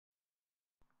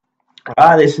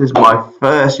This is my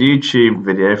first YouTube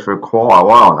video for quite a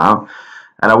while now,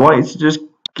 and I wanted to just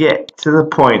get to the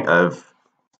point of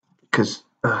because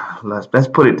let's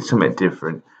put it to something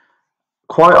different.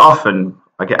 Quite often,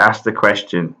 I get asked the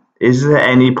question: is there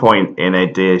any point in a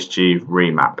DSG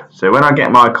remap? So when I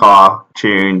get my car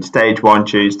tuned, stage one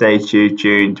tuned, stage two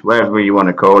tuned, whatever you want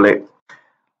to call it,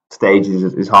 stage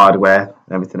is hardware,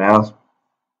 and everything else.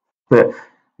 But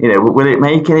will it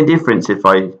make any difference if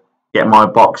I get my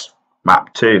box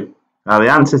map too? Now the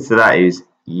answer to that is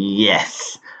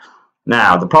yes.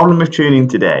 Now the problem with tuning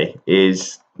today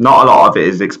is not a lot of it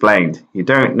is explained. You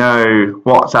don't know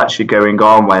what's actually going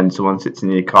on when someone sits in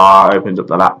your car, opens up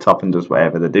the laptop, and does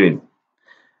whatever they're doing.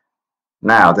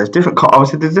 Now there's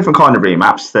obviously there's different kind of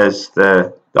remaps. There's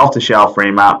the off-the-shelf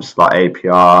remaps like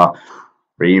APR,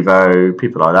 Revo,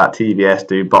 people like that. TVS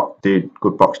do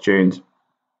good box tunes.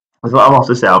 There's a lot of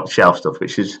off-the-shelf stuff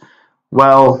which is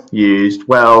well used,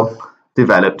 well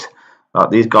developed.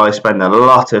 These guys spend a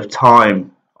lot of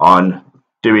time on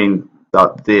doing the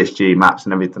DSG maps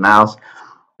and everything else.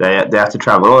 They have to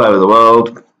travel all over the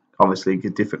world, obviously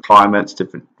different climates,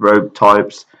 different road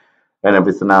types, and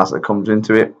everything else that comes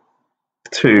into it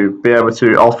to be able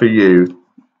to offer you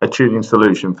a tuning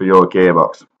solution for your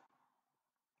gearbox.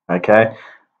 Okay,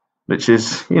 which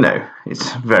is,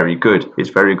 it's very good. It's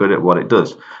very good at what it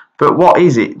does. But what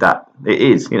is it that it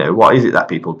is? What is it that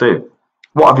people do?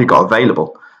 What have you got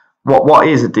available? What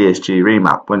is a DSG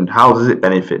remap? And how does it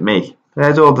benefit me?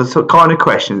 There's all the kind of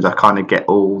questions I kind of get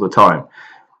all the time.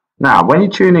 Now, when you're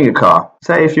tuning a car,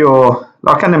 say if you're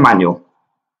like in a manual,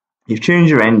 you've tuned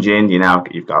your engine,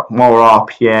 you've got more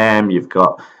RPM, you've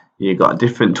got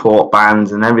different torque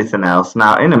bands and everything else.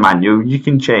 Now, in a manual, you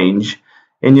can change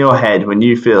in your head when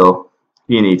you feel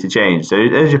you need to change. So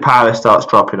as your power starts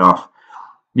dropping off,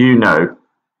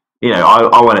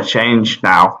 I want to change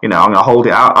now. I'm going to hold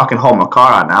it out. I can hold my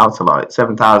car out now to like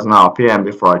 7,000 RPM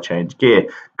before I change gear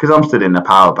because I'm still in the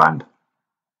power band.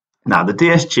 Now, the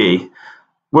DSG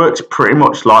works pretty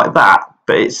much like that,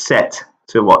 but it's set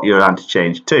to what you're allowed to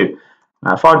change to.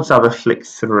 Now, if I just have a flick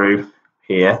through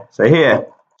here, so here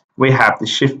we have the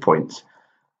shift points.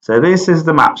 So this is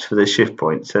the maps for the shift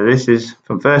points. So this is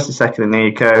from first to second in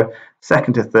eco,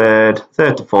 second to third,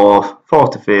 third to fourth,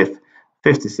 fourth to fifth,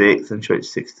 fifth to sixth, and switch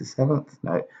sixth to seventh.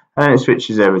 No, and then it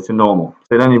switches over to normal.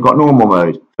 So then you've got normal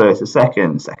mode, first to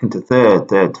second, second to third,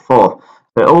 third to fourth.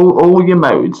 So all your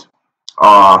modes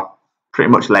are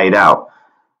pretty much laid out.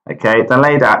 Okay, they're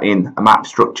laid out in a map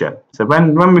structure. So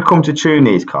when we come to tune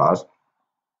these cars,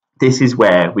 this is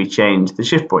where we change the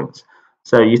shift points.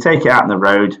 So you take it out on the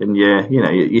road and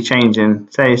you're changing.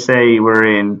 Say we're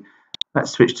in.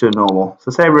 Let's switch to a normal. So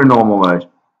say we're in normal mode.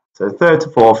 So third to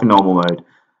fourth in normal mode.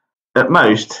 At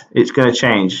most, it's going to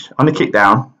change on the kick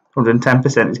down.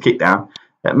 110% is kick down.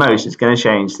 At most, it's going to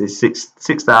change to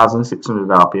 6,600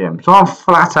 RPM. So I'm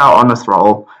flat out on the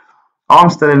throttle. I'm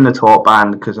still in the torque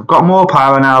band because I've got more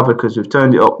power now because we've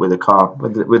turned it up with the car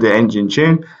with the engine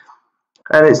tune.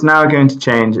 And it's now going to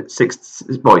change at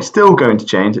it's still going to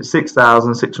change at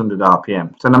 6,600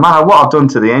 RPM. So no matter what I've done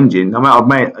to the engine, no matter I've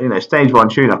made, stage one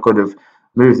tune, I could have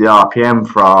moved the RPM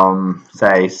from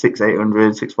say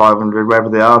 6,800, 6,500, wherever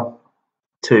they are,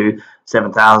 to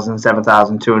 7,000,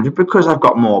 7,200 because I've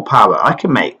got more power. I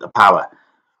can make the power.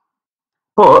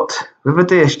 But with a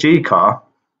DSG car,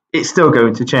 it's still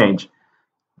going to change.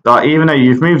 Like, even though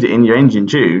you've moved it in your engine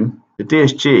tune, the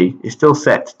DSG is still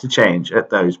set to change at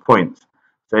those points.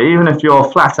 So even if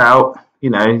you're flat out,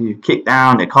 you kick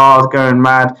down, the car's going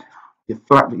mad,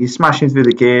 you're smashing through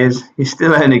the gears, you're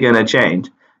still only going to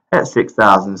change at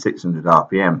 6,600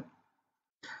 RPM.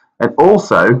 And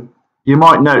also, you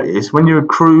might notice when you're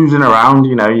cruising around,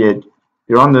 you're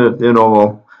on the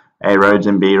normal A roads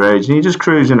and B roads, and you're just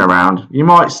cruising around, you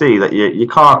might see that your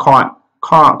car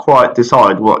can't quite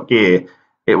decide what gear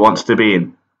it wants to be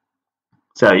in.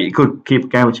 So you could keep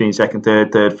going between second,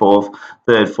 third, fourth,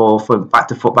 and back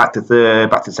to third,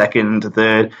 back to second, to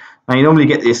third. Now you normally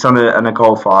get this on a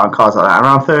Golf R and cars like that,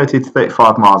 around 30 to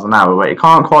 35 miles an hour, where you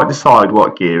can't quite decide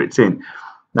what gear it's in.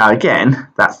 Now again,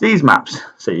 that's these maps.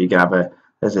 So you can have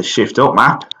there's a shift up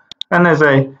map and there's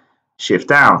a shift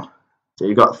down. So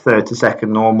you've got third to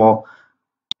second normal,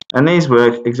 and these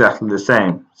work exactly the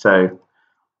same. So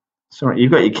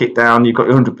you've got your kick down, you've got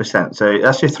your 100%. So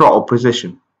that's your throttle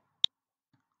position.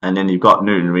 And then you've got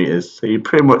Newton meters. So you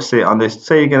pretty much sit on this.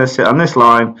 Say you're going to sit on this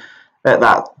line at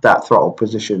that throttle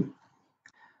position.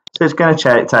 So it's going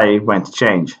to tell you when to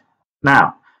change.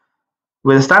 Now,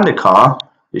 with a standard car,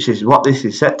 which is what this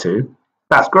is set to,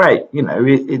 that's great.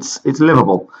 It's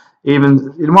livable.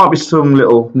 Even there might be some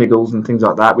little niggles and things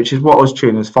like that, which is what us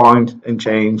tuners find and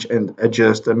change and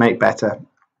adjust and make better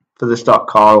for the stock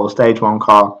car or stage one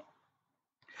car.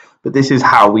 But this is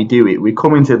how we do it. We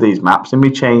come into these maps and we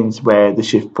change where the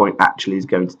shift point actually is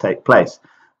going to take place.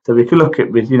 So we can look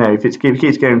at with if it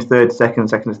keeps going to third, second,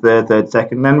 second to third,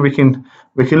 second, then we can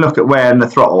look at where in the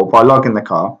throttle by logging the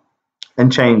car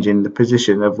and changing the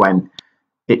position of when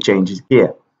it changes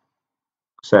gear.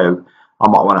 So I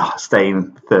might want to stay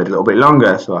in third a little bit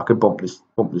longer, so I could bump this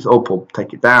up or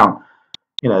take it down.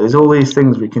 There's all these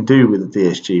things we can do with the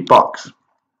DSG box.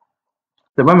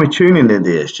 So when we're tuning the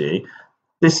DSG,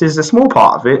 this is a small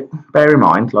part of it. Bear in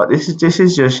mind, like this is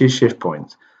just your shift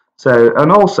points. So,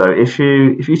 and also if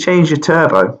you change your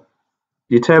turbo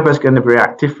is going to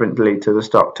react differently to the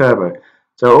stock turbo.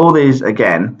 So all these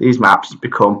maps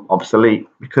become obsolete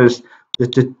because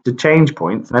the change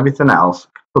points and everything else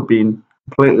could be in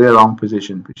completely the wrong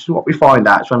position, which is what we find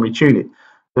out when we tune it.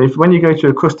 So when you go to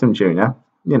a custom tuner,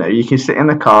 you can sit in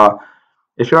the car.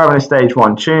 If you're having a stage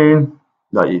one tune,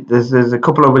 like there's a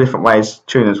couple of different ways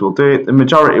tuners will do it. The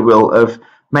majority will have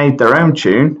made their own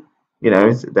tune.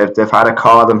 They've had a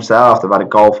car themselves. They've had a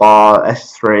Golf R,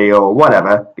 S3 or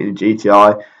whatever,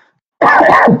 GTI,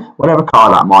 whatever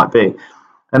car that might be,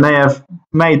 and they have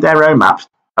made their own maps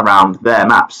around their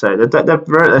maps. So they've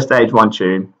wrote their stage one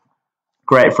tune.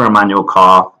 Great for a manual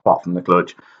car, apart from the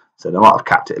clutch. So they might have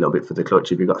capped it a little bit for the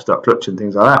clutch if you've got stock clutch and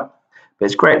things like that. But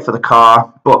it's great for the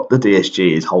car, but the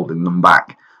DSG is holding them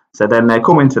back. So then they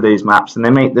come into these maps and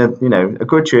they make a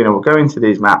good tuner will go into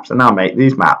these maps and they'll make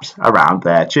these maps around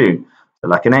their tune. So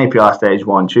like an APR stage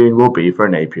one tune will be for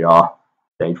an APR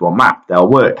stage one map. They'll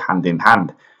work hand in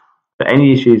hand. But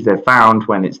any issues they've found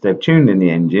when they've tuned in the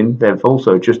engine, they've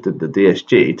also adjusted the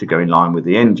DSG to go in line with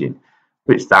the engine,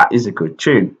 which that is a good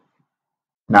tune.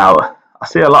 Now, I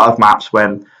see a lot of maps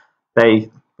when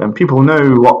people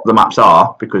know what the maps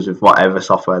are because of whatever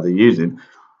software they're using,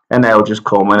 and they'll just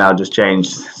come and they'll just change,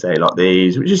 say like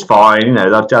these, which is fine.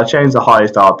 They'll change the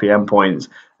highest RPM points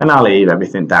and I'll leave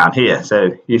everything down here.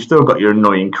 So you've still got your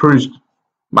annoying cruise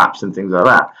maps and things like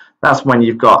that. That's when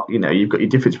you've got your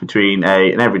difference between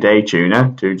an everyday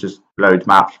tuner who just loads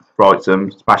maps, writes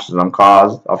them, smashes on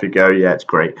cars, off you go. Yeah, it's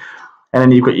great. And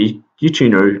then you've got your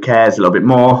tuner who cares a little bit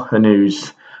more and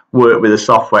who's worked with the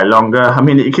software longer. I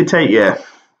mean, it could take you,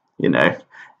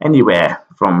 anywhere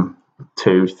from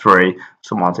 2, 3,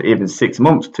 sometimes even 6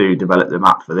 months to develop the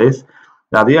map for this.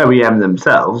 Now, the OEM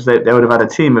themselves, they would have had a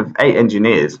team of 8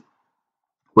 engineers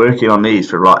working on these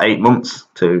for about 8 months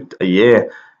to a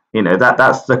year.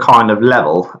 That's the kind of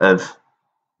level of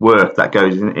work that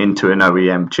goes into an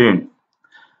OEM tune.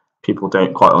 People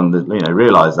don't quite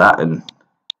realize that, and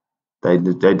they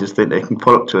just think they can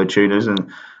pull up to a tuners and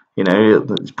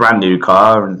it's a brand new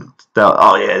car and they'll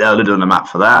have done a map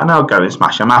for that and they'll go and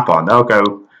smash a map on. They'll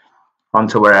go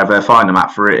onto wherever, find a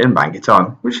map for it and bang it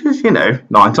on, which is 9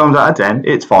 times out of 10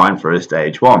 it's fine for a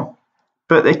stage one,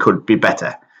 but it could be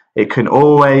better. It can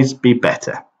always be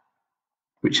better,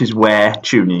 which is where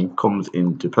tuning comes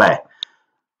into play.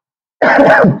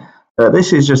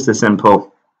 This is just a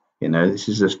simple, this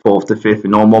is just 4th to 5th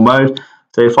in normal mode.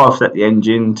 So if I've set the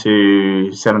engine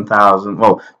to 7,000,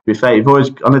 well, to be fair, you've always,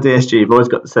 on the DSG, you've always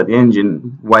got to set the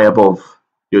engine way above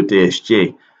your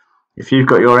DSG. If you've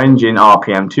got your engine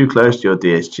RPM too close to your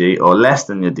DSG or less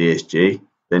than your DSG,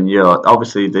 then you're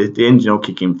obviously the engine will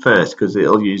kick in first because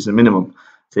it'll use the minimum.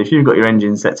 So if you've got your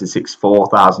engine set to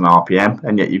 64,000 RPM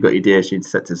and yet you've got your DSG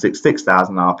set to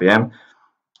 66,000 RPM,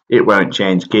 it won't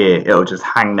change gear. It'll just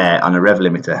hang there on a rev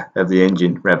limiter of the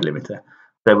engine rev limiter.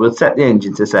 So we'll set the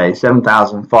engine to say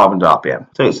 7,500 RPM.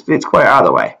 So it's quite out of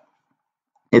the way.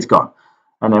 It's gone.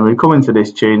 And then we come into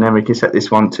this tune, then we can set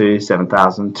this one to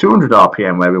 7,200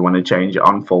 RPM where we want to change it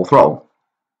on full throttle.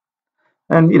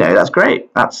 And that's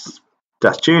great. That's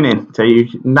tuning. So you're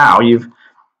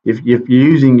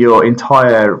using your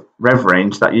entire rev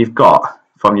range that you've got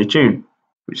from your tune,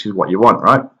 which is what you want,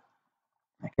 right?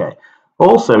 Okay.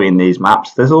 Also in these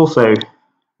maps, there's also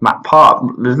map part.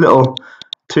 There's little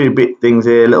 2-bit things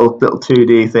here, little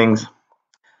 2D things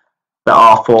that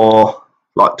are for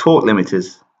like torque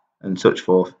limiters and such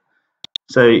forth.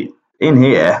 So in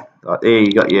here, like here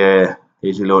you got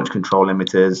here's your launch control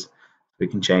limiters. We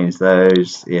can change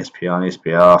those, ESP on,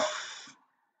 ESP off.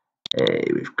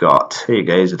 We've got, here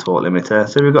goes a torque limiter.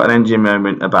 So we've got an engine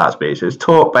moment about speed. So it's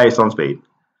torque based on speed.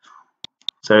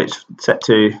 So it's set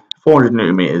to 400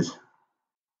 Newton meters.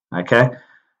 Okay,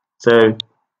 so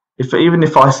even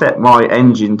if I set my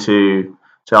engine to,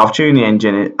 so I've tuned the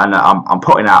engine and I'm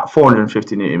putting out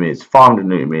 450 Newton meters, 500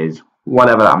 Newton meters,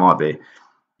 whatever that might be,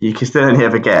 you can still only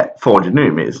ever get 400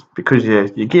 Newton meters because your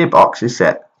gearbox is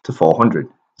set to 400.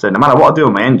 So no matter what I do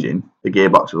on my engine, the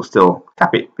gearbox will still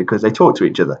cap it because they talk to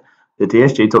each other. The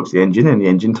DSG talks to the engine and the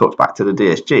engine talks back to the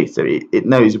DSG, so it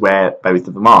knows where both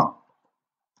of them are.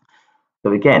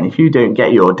 So again, if you don't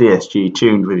get your DSG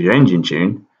tuned with your engine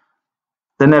tune,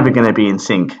 they're never going to be in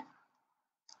sync,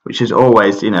 which is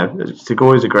always, it's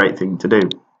always a great thing to do.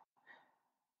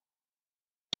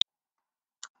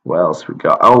 What else we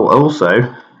got? Oh,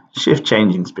 also shift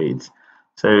changing speeds.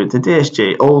 So the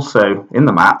DSG also in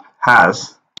the map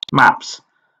has maps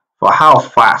for how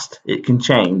fast it can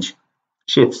change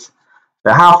shifts.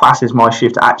 So how fast is my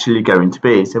shift actually going to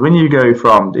be? So when you go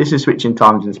from, this is switching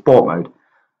times in sport mode.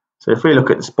 So if we look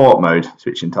at the sport mode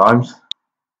switching times,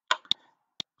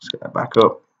 let's get that back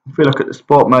up. If we look at the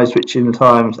sport mode switching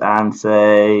times and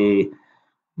say,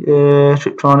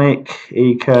 Triptronic,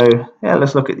 Eco,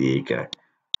 let's look at the Eco.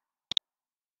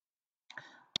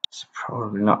 It's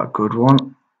probably not a good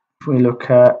one. If we look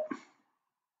at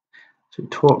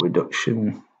torque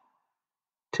reduction,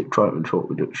 Tiptronic and torque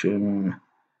reduction,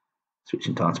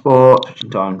 switching time sport, switching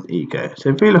time eco. So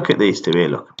if we look at these two here,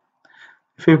 look.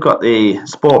 If we've got the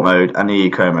sport mode and the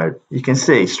eco mode, you can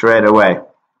see straight away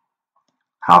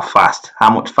how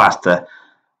much faster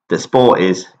the sport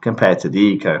is compared to the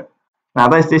eco. Now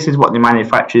this is what the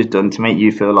manufacturer's done to make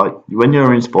you feel like when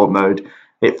you're in sport mode,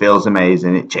 it feels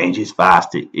amazing, it changes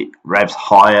fast, it revs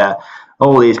higher,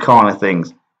 all these kind of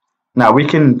things. Now we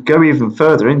can go even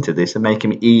further into this and make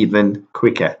them even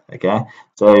quicker, okay?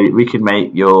 So we can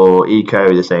make your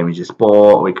eco the same as your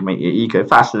sport, we can make your eco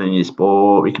faster than your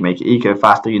sport, we can make your eco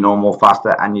faster, your normal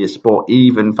faster, and your sport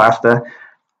even faster.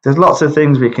 There's lots of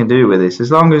things we can do with this, as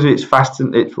long as it's fast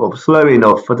and it's slow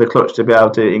enough for the clutch to be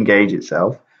able to engage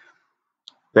itself,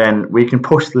 then we can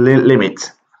push the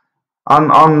limits.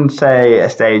 On say a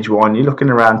stage 1, you're looking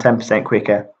around 10%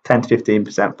 quicker, 10 to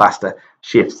 15% faster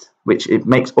shifts, which it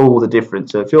makes all the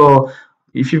difference. So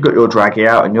if you've got your draggy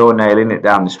out and you're nailing it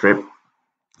down the strip,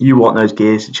 you want those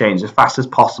gears to change as fast as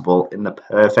possible in the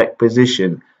perfect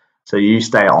position, so you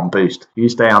stay on boost, you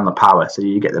stay on the power, so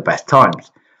you get the best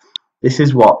times. This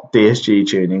is what DSG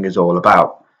tuning is all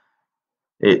about.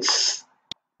 It's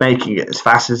making it as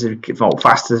fast as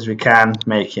we can,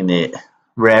 making it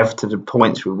rev to the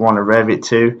points we want to rev it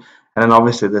to, and then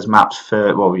obviously there's maps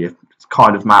for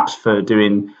maps for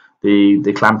doing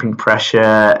the clamping pressure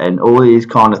and all these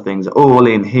kind of things, all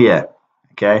in here.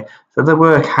 Okay, so they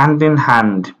work hand in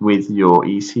hand with your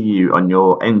ECU on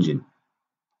your engine.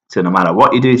 So no matter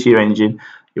what you do to your engine,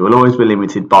 you will always be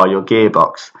limited by your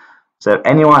gearbox. So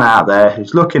anyone out there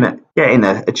who's looking at getting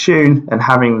a tune and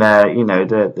having their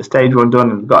the stage 1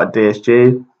 done and got a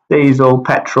DSG, diesel,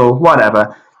 petrol,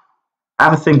 whatever,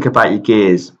 have a think about your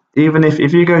gears. Even if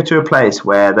you go to a place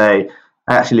where they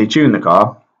actually tune the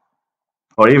car,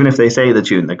 or even if they say they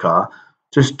tune the car,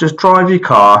 just drive your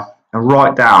car and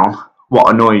write down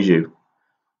what annoys you.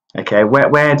 Okay,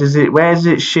 where does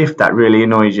it shift that really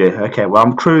annoys you? Okay, well,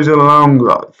 I'm cruising along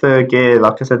like third gear,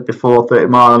 like I said before, 30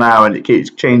 miles an hour, and it keeps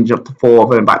changing up to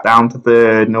fourth and back down to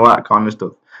third and all that kind of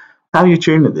stuff. How you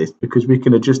tune at this? Because we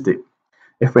can adjust it.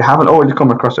 If we haven't already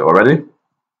come across it already,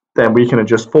 then we can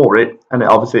adjust for it, and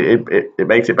it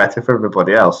makes it better for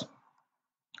everybody else.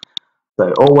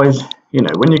 So always,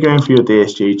 when you're going for your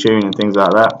DSG tune and things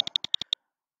like that,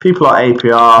 people like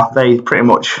APR, they pretty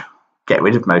much get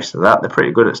rid of most of that. They're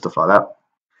pretty good at stuff like that.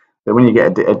 So when you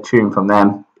get a tune from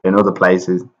them in other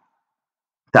places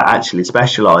that actually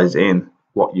specialise in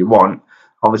what you want,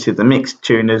 obviously the mixed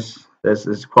tuners,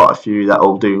 there's quite a few that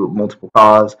all do multiple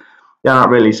cars. They're not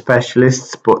really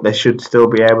specialists, but they should still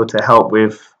be able to help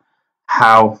with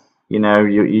how you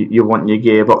want your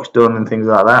gearbox done and things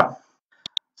like that.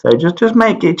 So just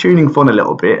make it tuning fun a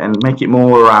little bit and make it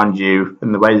more around you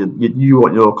and the way that you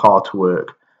want your car to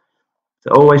work.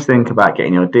 So always think about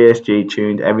getting your DSG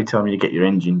tuned every time you get your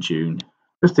engine tuned,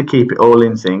 just to keep it all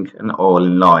in sync and all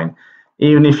in line.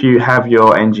 Even if you have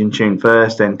your engine tuned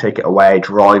first, then take it away,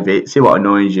 drive it, see what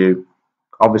annoys you.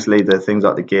 Obviously the things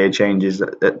like the gear changes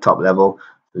at top level,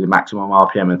 the maximum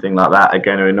RPM and things like that are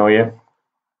going to annoy you.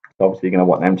 Obviously you're going to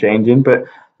want them changing, but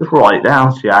just write it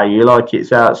down, see how you like it,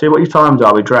 see what your times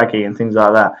are with draggy and things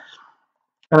like that,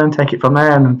 and then take it from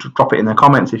there and drop it in the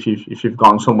comments if you've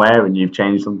gone somewhere and you've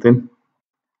changed something,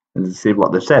 and see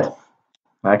what they've said.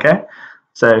 Okay,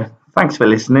 so thanks for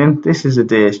listening. This is a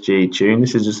DSG tune.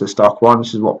 This is just a stock one.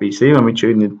 This is what we see when we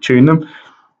tune them.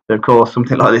 So of course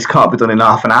something like this can't be done in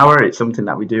half an hour. It's something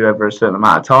that we do over a certain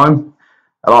amount of time.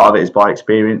 A lot of it is by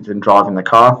experience and driving the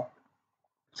car.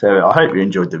 So I hope you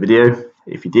enjoyed the video.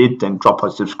 If you did, then drop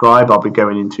a subscribe. I'll be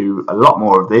going into a lot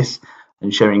more of this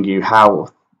and showing you how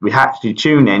we actually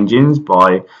tune engines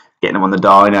by getting them on the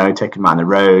dyno, taking them out on the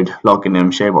road, logging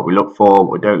them, showing what we look for,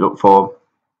 what we don't look for,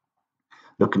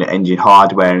 looking at engine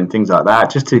hardware and things like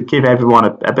that, just to give everyone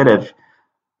a bit of,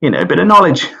 a bit of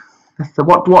knowledge as to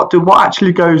what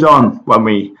actually goes on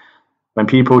when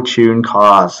people tune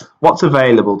cars. What's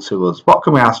available to us? What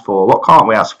can we ask for? What can't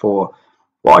we ask for?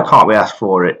 Why can't we ask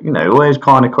for it? All those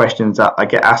kind of questions that I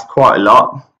get asked quite a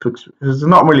lot, because there's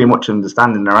not really much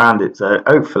understanding around it. So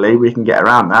hopefully we can get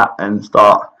around that and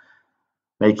start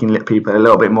making people a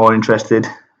little bit more interested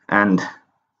and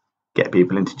get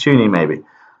people into tuning maybe.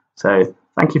 So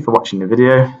thank you for watching the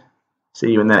video.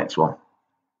 See you in the next one.